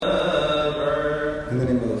In the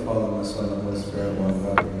name of the Father, and the Son, and the Holy Spirit, one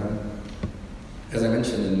God, amen. As I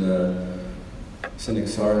mentioned in the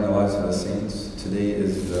Synaxar in the Lives of the Saints, today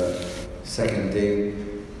is the second day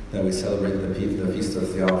that we celebrate the Feast of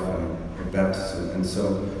Theophany, or baptism. And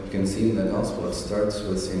so you can see in the Gospel it starts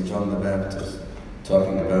with St. John the Baptist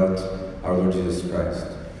talking about our Lord Jesus Christ.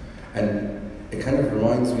 And it kind of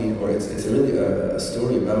reminds me, or it's really a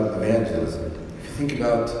story about evangelism. If you think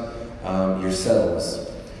about yourselves,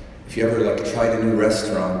 if you ever tried a new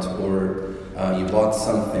restaurant or you bought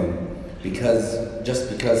something just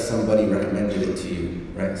because somebody recommended it to you,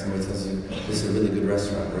 right? Somebody tells you, this is a really good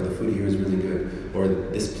restaurant, or the food here is really good, or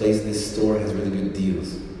this store has really good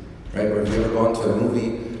deals, right? Or if you've ever gone to a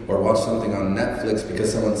movie or watched something on Netflix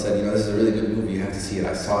because someone said, this is a really good movie, you have to see it,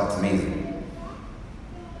 I saw it, it's amazing.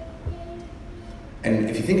 And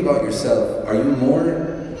if you think about yourself, are you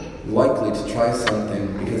more likely to try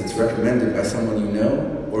something because it's recommended by someone you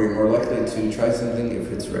know, or you're more likely to try something if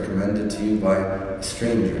it's recommended to you by a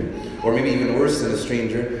stranger? Or maybe even worse than a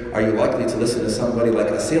stranger, are you likely to listen to somebody like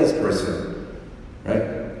a salesperson, right?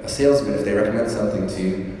 A salesman, if they recommend something to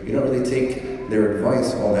you, you don't really take their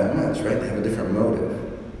advice all that much, right? They have a different motive.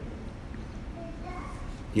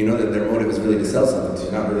 You know that their motive is really to sell something to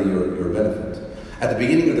you, not really your benefit. At the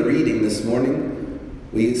beginning of the reading this morning,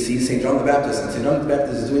 we see St. John the Baptist, and St. John the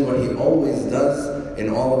Baptist is doing what he always does in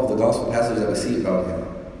all of the gospel passages that we see about him.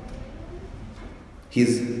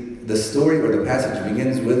 The story where the passage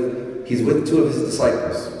begins with, he's with two of his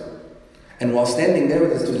disciples. And while standing there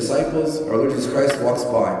with his two disciples, our Lord Jesus Christ walks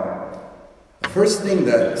by. The first thing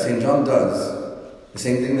that St. John does, the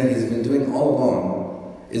same thing that he's been doing all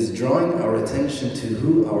along, is drawing our attention to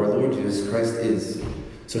who our Lord Jesus Christ is.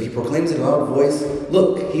 So he proclaims in a loud voice,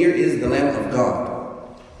 "Look, here is the Lamb of God."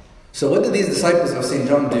 So what do these disciples of St.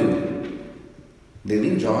 John do? They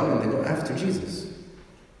leave John and they go after Jesus.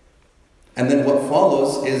 And then what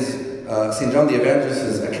follows is St. John the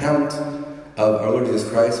Evangelist's account of our Lord Jesus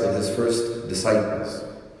Christ with his first disciples.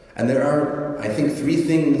 And there are, I think, three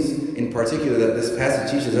things in particular that this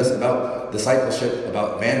passage teaches us about discipleship,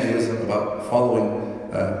 about evangelism, about following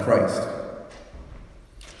Christ.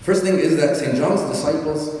 First thing is that St. John's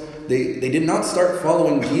disciples, they did not start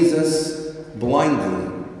following Jesus blindly.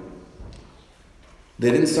 They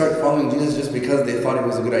didn't start following Jesus just because they thought it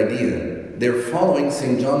was a good idea. They're following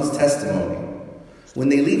St. John's testimony. When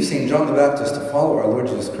they leave St. John the Baptist to follow our Lord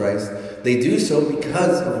Jesus Christ, they do so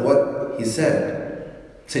because of what he said.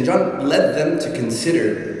 St. John led them to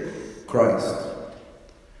consider Christ.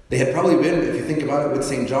 They had probably been, if you think about it, with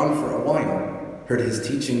St. John for a while, heard his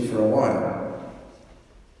teaching for a while.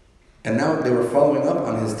 And now they were following up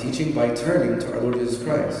on his teaching by turning to our Lord Jesus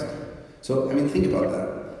Christ. So, think about that.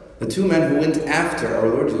 The two men who went after our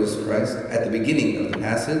Lord Jesus Christ at the beginning of the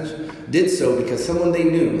passage did so because someone they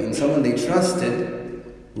knew and someone they trusted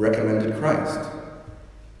recommended Christ.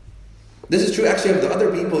 This is true actually of the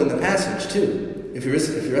other people in the passage too. If you rest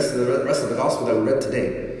of the gospel that we read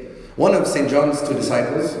today. One of St. John's two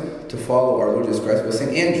disciples to follow our Lord Jesus Christ was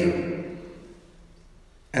St. Andrew.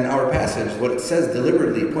 And our passage, what it says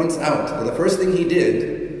deliberately, points out that the first thing he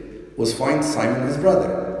did was find Simon his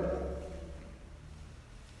brother.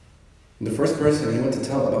 The first person he went to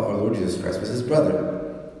tell about our Lord Jesus Christ was his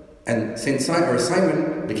brother. And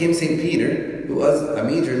Simon became St. Peter, who was a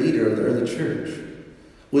major leader of the early church.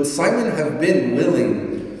 Would Simon have been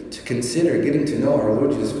willing to consider getting to know our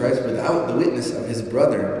Lord Jesus Christ without the witness of his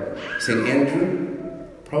brother, St. Andrew?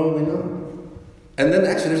 Probably not. And then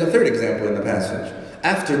actually there's a third example in the passage.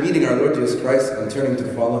 After meeting our Lord Jesus Christ and turning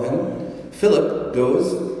to follow him, Philip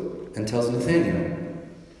goes and tells Nathanael.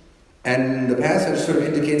 And the passage sort of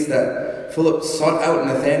indicates that Philip sought out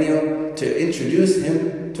Nathanael to introduce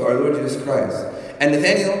him to our Lord Jesus Christ. And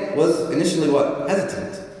Nathanael was initially what?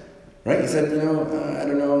 Hesitant. Right? He said, I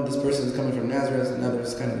don't know, this person is coming from Nazareth, Nazareth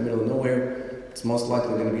is kind of in the middle of nowhere. It's most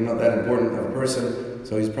likely going to be not that important of a person,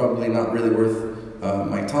 so he's probably not really worth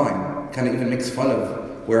my time. Kind of even makes fun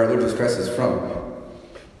of where our Lord Jesus Christ is from.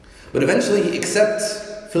 But eventually he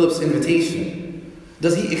accepts Philip's invitation.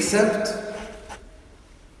 Does he accept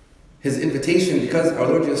his invitation because our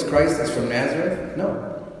Lord Jesus Christ is from Nazareth?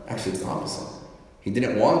 No. Actually, it's the opposite. He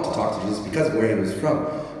didn't want to talk to Jesus because of where he was from.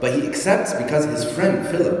 But he accepts because his friend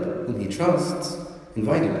Philip, whom he trusts,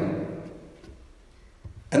 invited him.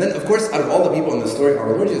 And then, of course, out of all the people in the story,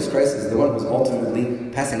 our Lord Jesus Christ is the one who's ultimately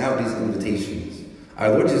passing out these invitations. Our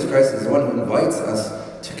Lord Jesus Christ is the one who invites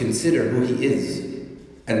us to consider who he is.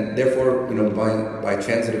 And therefore, by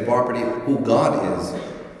transitive property, who God is.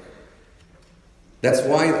 That's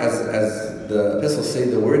why, as the epistles say,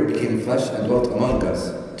 the Word became flesh and dwelt among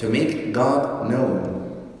us, to make God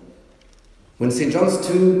known. When St. John's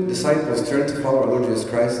two disciples turned to follow our Lord Jesus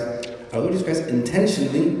Christ, our Lord Jesus Christ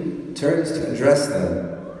intentionally turns to address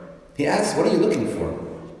them. He asks, what are you looking for?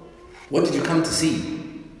 What did you come to see?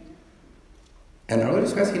 And our Lord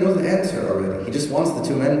Jesus Christ, he knows the answer already. He just wants the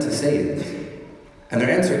two men to say it. And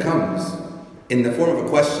their answer comes in the form of a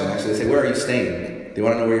question. Actually, they say, where are you staying? They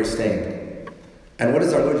want to know where you're staying. And what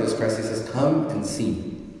is our Lord Jesus Christ? He says, come and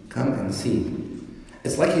see. Come and see.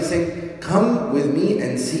 It's like he's saying, come with me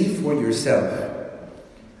and see for yourself.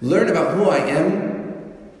 Learn about who I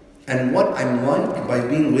am and what I'm like by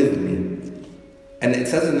being with me. And it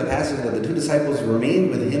says in the passage that the two disciples remained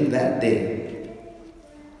with him that day.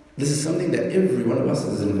 This is something that every one of us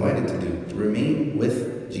is invited to do. Remain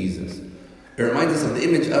with Jesus. It reminds us of the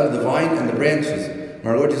image of the vine and the branches.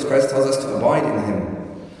 Our Lord Jesus Christ tells us to abide in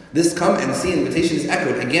him. This come and see invitation is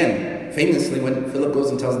echoed again, famously when Philip goes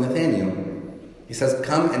and tells Nathanael. He says,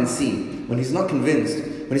 come and see. When he's not convinced,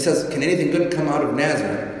 when he says, can anything good come out of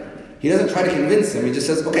Nazareth? He doesn't try to convince him. He just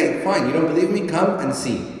says, okay, fine, you don't believe me? Come and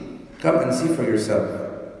see. Come and see for yourself.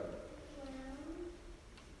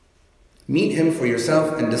 Meet him for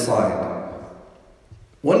yourself and decide.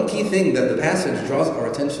 One key thing that the passage draws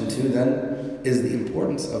our attention to then is the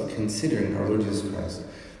importance of considering our Lord Jesus Christ.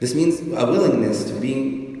 This means a willingness to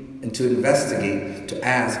be and to investigate, to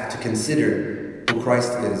ask, to consider who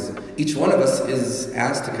Christ is. Each one of us is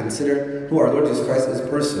asked to consider who our Lord Jesus Christ is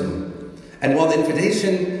personally. And while the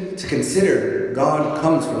invitation to consider God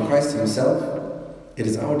comes from Christ himself, it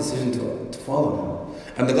is our decision to follow him.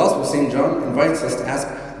 And the Gospel of St. John invites us to ask,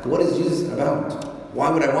 what is Jesus about? Why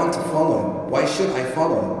would I want to follow him? Why should I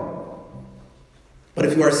follow him? But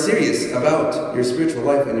if you are serious about your spiritual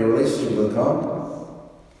life and your relationship with God,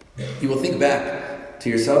 you will think back to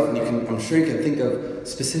yourself, and I'm sure you can think of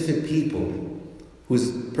specific people whose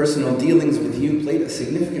personal dealings with you played a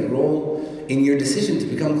significant role in your decision to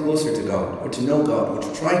become closer to God, or to know God, or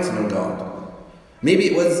to try to know God. Maybe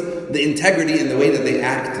it was the integrity in the way that they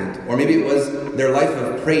acted, or maybe it was their life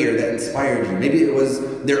of prayer that inspired you. Maybe it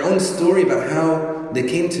was their own story about how they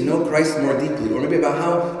came to know Christ more deeply, or maybe about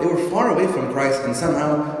how they were far away from Christ and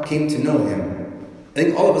somehow came to know him. I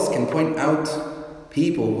think all of us can point out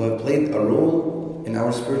people who have played a role in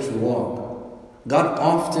our spiritual walk. God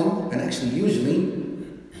often, and actually usually,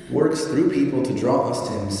 works through people to draw us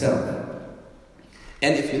to himself.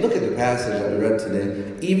 And if you look at the passage that we read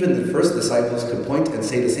today, even the first disciples could point and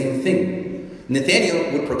say the same thing.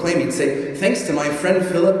 Nathanael would proclaim, he'd say, thanks to my friend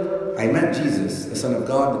Philip, I met Jesus, the Son of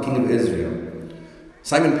God, the King of Israel.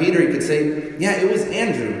 Simon Peter, he could say, yeah, it was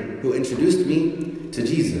Andrew who introduced me to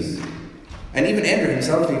Jesus. And even Andrew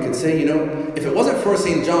himself, he could say, if it wasn't for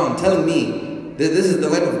St. John telling me that this is the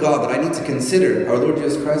Lamb of God, that I need to consider our Lord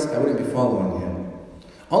Jesus Christ, I wouldn't be following him.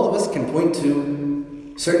 All of us can point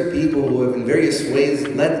to certain people who have in various ways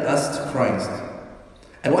led us to Christ.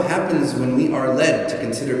 And what happens when we are led to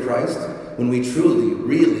consider Christ, when we truly,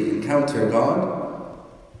 really encounter God?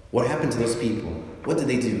 What happened to those people? What did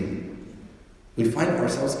they do? We find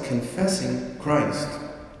ourselves confessing Christ.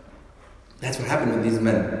 That's what happened with these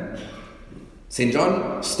men. St.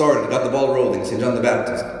 John got the ball rolling, St. John the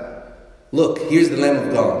Baptist. Look, here's the Lamb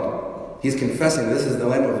of God. He's confessing this is the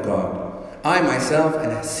Lamb of God. I myself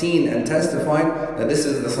have seen and testified that this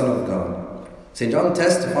is the Son of God. St. John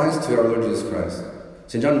testifies to our Lord Jesus Christ.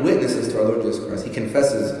 St. John witnesses to our Lord Jesus Christ. He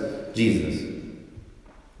confesses Jesus.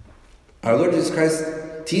 Our Lord Jesus Christ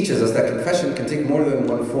teaches us that confession can take more than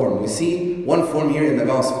one form. We see one form here in the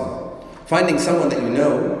Gospel. Finding someone that you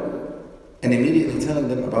know and immediately telling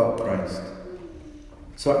them about Christ.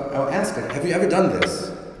 So I'll ask you, have you ever done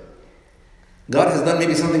this? God has done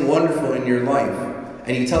maybe something wonderful in your life.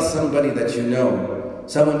 And you tell somebody that you know,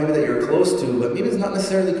 someone maybe that you're close to, but maybe it's not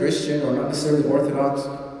necessarily Christian or not necessarily Orthodox,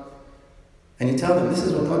 and you tell them, this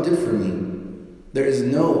is what God did for me. There is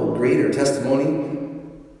no greater testimony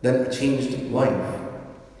than a changed life.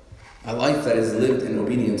 A life that is lived in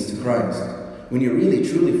obedience to Christ. When you're really,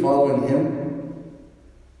 truly following him,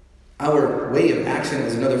 our way of action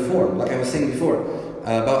is another form. Like I was saying before,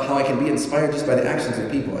 about how I can be inspired just by the actions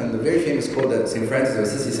of people. And the very famous quote that St. Francis of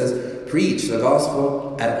Assisi says, preach the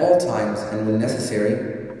gospel at all times, and when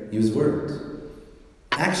necessary, use words.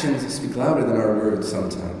 Actions speak louder than our words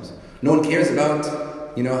sometimes. No one cares about,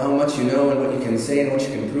 how much you know and what you can say and what you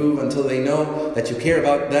can prove until they know that you care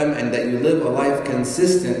about them and that you live a life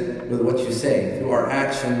consistent with what you say. Through our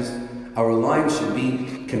actions, our lives should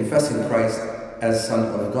be confessing Christ as Son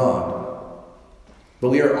of God. But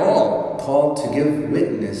we are all called to give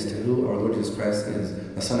witness to who our Lord Jesus Christ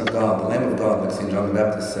is, the Son of God, the Lamb of God, like St. John the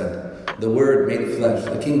Baptist said, the Word made flesh,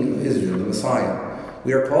 the King of Israel, the Messiah.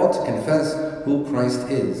 We are called to confess who Christ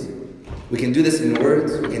is. We can do this in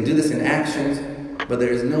words, we can do this in actions, but there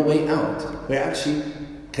is no way out. We're actually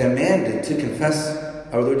commanded to confess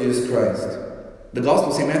our Lord Jesus Christ. The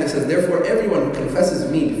Gospel of St. Matthew says, "Therefore everyone who confesses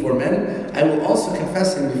me before men, I will also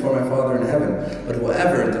confess him before my Father in heaven. But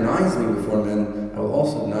whoever denies me before men, I will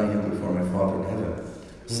also deny him before my Father in heaven."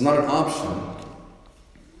 This is not an option.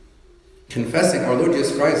 Confessing our Lord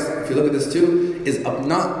Jesus Christ, if you look at this too, is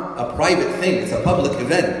not a private thing, it's a public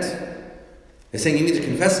event. It's saying you need to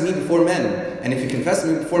confess me before men. And if you confess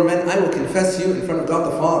me before men, I will confess you in front of God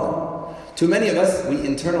the Father. Too many of us, we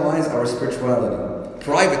internalize our spirituality,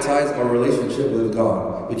 privatize our relationship with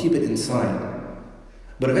God. We keep it inside.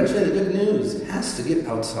 But eventually the good news has to get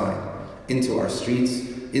outside, into our streets,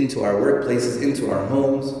 into our workplaces, into our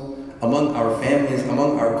homes, among our families,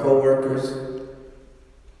 among our co-workers,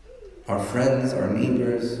 our friends, our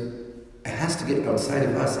neighbors. It has to get outside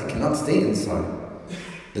of us. It cannot stay inside.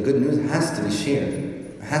 The good news has to be shared.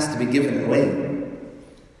 It has to be given away.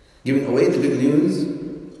 Giving away the good news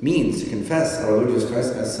means to confess our Lord Jesus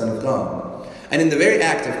Christ as Son of God. And in the very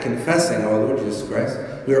act of confessing our Lord Jesus Christ,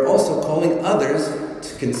 we are also calling others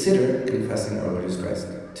to consider confessing our Lord Jesus Christ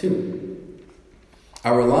too.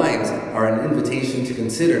 Our lives are an invitation to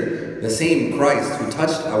consider the same Christ who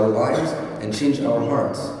touched our lives and changed our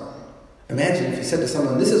hearts. Imagine if you said to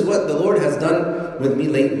someone, "This is what the Lord has done with me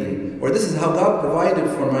lately," or "This is how God provided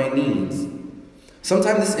for my needs."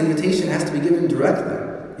 Sometimes this invitation has to be given directly.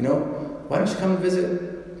 Why don't you come and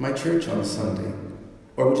visit my church on a Sunday?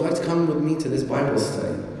 Or would you like to come with me to this Bible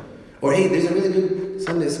study? Or, "Hey, there's a really good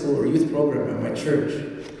Sunday school or youth program at my church.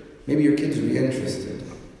 Maybe your kids would be interested."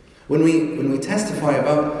 When we testify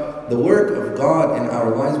about the work of God in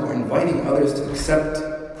our lives, we're inviting others to accept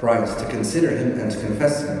Christ, to consider Him, and to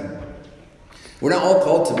confess Him. We're not all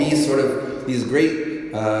called to be sort of these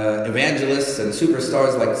great evangelists and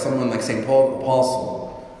superstars like someone like St. Paul the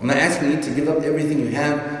Apostle. I'm not asking you to give up everything you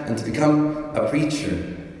have and to become a preacher.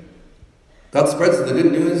 God spreads the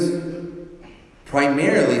good news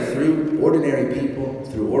primarily through ordinary people,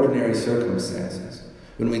 through ordinary circumstances.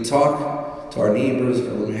 When we talk to our neighbors,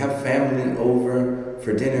 or when we have family over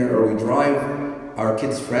for dinner, or we drive our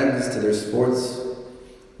kids' friends to their sports,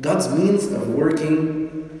 God's means of working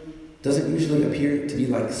doesn't usually appear to be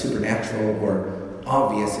like supernatural or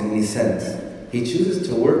obvious in any sense. He chooses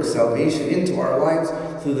to work salvation into our lives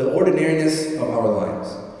through the ordinariness of our lives.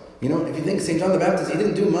 If you think St. John the Baptist, he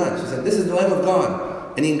didn't do much. He said, "This is the Lamb of God."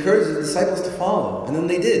 And he encouraged his disciples to follow. And then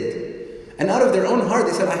they did. And out of their own heart,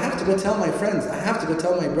 they said, "I have to go tell my friends. I have to go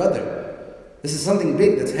tell my brother. This is something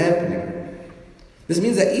big that's happening." This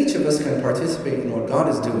means that each of us can participate in what God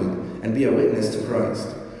is doing and be a witness to Christ.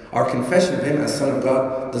 Our confession of Him as Son of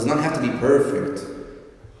God does not have to be perfect.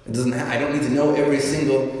 I don't need to know every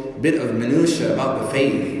single bit of minutiae about the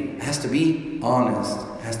faith. It has to be honest.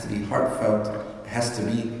 It has to be heartfelt. It has to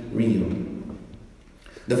be real.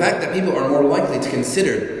 The fact that people are more likely to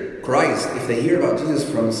consider Christ if they hear about Jesus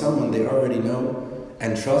from someone they already know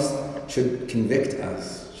and trust should convict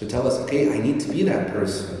us, should tell us, okay, I need to be that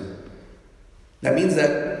person. That means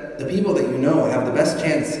that the people that you know have the best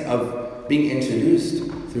chance of being introduced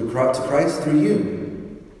to Christ through you.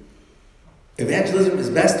 Evangelism is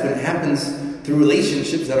best when it happens through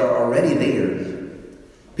relationships that are already there.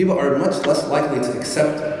 People are much less likely to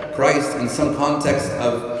accept Christ in some context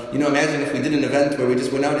of, imagine if we did an event where we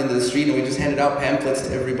just went out into the street and we just handed out pamphlets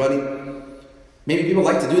to everybody. Maybe people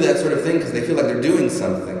like to do that sort of thing because they feel like they're doing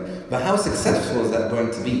something. But how successful is that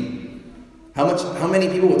going to be? How many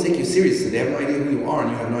people will take you seriously? They have no idea who you are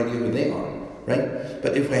and you have no idea who they are, right?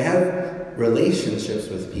 But if we have relationships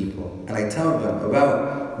with people and I tell them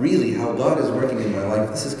about really how God is working in my life,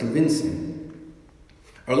 this is convincing.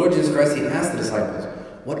 Our Lord Jesus Christ, He asked the disciples,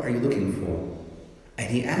 "What are you looking for?" And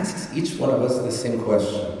He asks each one of us the same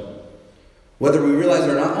question. Whether we realize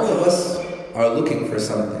it or not, all of us are looking for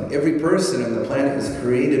something. Every person on the planet is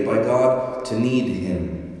created by God to need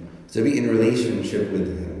Him, to be in relationship with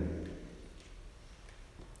Him.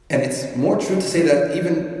 And it's more true to say that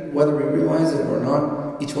even whether we realize it or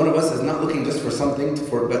not, each one of us is not looking just for something,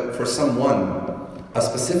 but for someone, a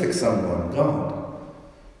specific someone, God.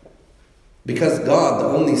 Because God, the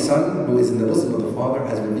only Son, who is in the bosom of the Father,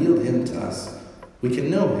 has revealed Him to us. We can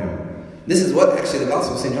know Him. This is what actually the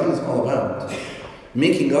Gospel of St. John is all about.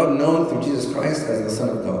 Making God known through Jesus Christ as the Son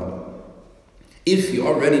of God. If you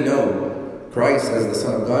already know Christ as the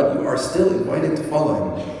Son of God, you are still invited to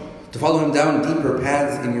follow Him. To follow Him down deeper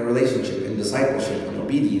paths in your relationship, in discipleship, in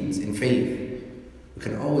obedience, in faith. We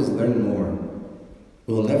can always learn more.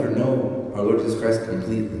 We will never know our Lord Jesus Christ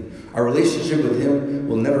completely. Our relationship with Him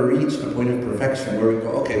will never reach a point of perfection where we go,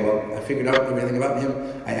 okay, well, I figured out everything about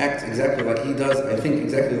Him. I act exactly like He does. I think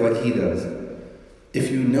exactly like He does. If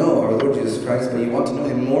you know our Lord Jesus Christ, but you want to know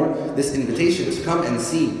Him more, this invitation to come and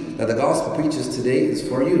see that the gospel preaches today is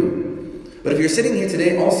for you. But if you're sitting here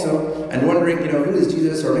today also and wondering, who is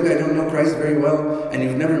Jesus, or maybe I don't know Christ very well, and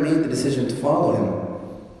you've never made the decision to follow Him,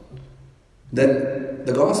 then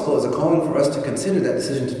the gospel is a calling for us to consider that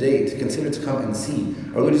decision today, to consider to come and see.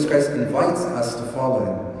 Our Lord Jesus Christ invites us to follow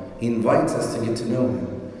Him. He invites us to get to know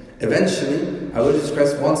Him. Eventually, our Lord Jesus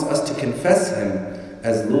Christ wants us to confess Him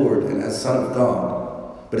as Lord and as Son of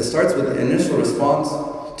God. But it starts with the initial response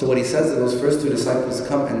to what He says to those first two disciples,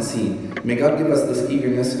 come and see. May God give us this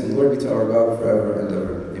eagerness, and glory be to our God forever and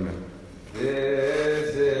ever.